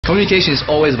Communication is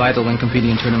always vital when competing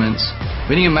in tournaments.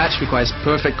 Winning a match requires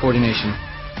perfect coordination.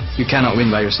 You cannot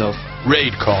win by yourself.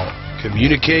 Raid call.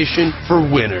 Communication for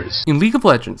winners. In League of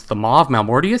Legends, the Maw of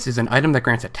Malmortius is an item that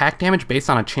grants attack damage based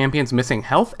on a champion's missing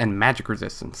health and magic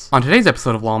resistance. On today's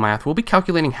episode of LoL Math, we'll be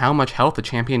calculating how much health a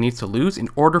champion needs to lose in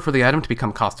order for the item to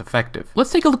become cost effective.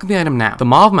 Let's take a look at the item now. The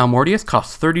Maw of Malmortius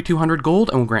costs 3,200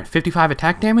 gold and will grant 55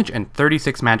 attack damage and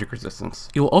 36 magic resistance.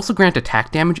 It will also grant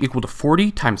attack damage equal to 40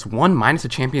 times 1 minus a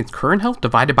champion's current health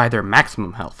divided by their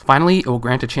maximum health. Finally, it will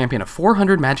grant a champion a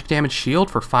 400 magic damage shield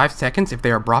for 5 seconds if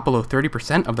they are brought below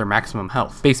 30% of their maximum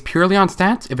health. Based purely on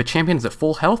stats, if a champion is at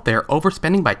full health, they are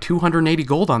overspending by 280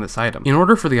 gold on this item. In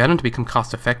order for the item to become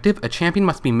cost effective, a champion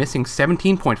must be missing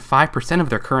 17.5% of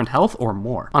their current health or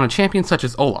more. On a champion such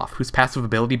as Olaf, whose passive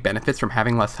ability benefits from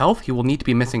having less health, he will need to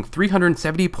be missing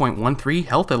 370.13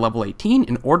 health at level 18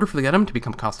 in order for the item to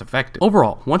become cost effective.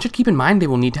 Overall, one should keep in mind they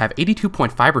will need to have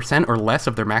 82.5% or less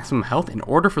of their maximum health in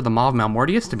order for the Maw of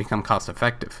Malmortius to become cost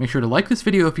effective. Make sure to like this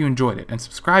video if you enjoyed it, and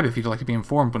subscribe if you'd like to be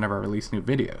informed whenever I release new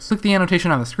videos. Click the annotation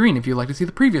on the screen if you'd like to see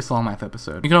the previous LoL Math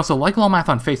episode. You can also like LoL Math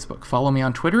on Facebook, follow me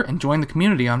on Twitter, and join the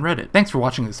community on Reddit. Thanks for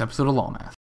watching this episode of LoL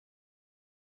Math.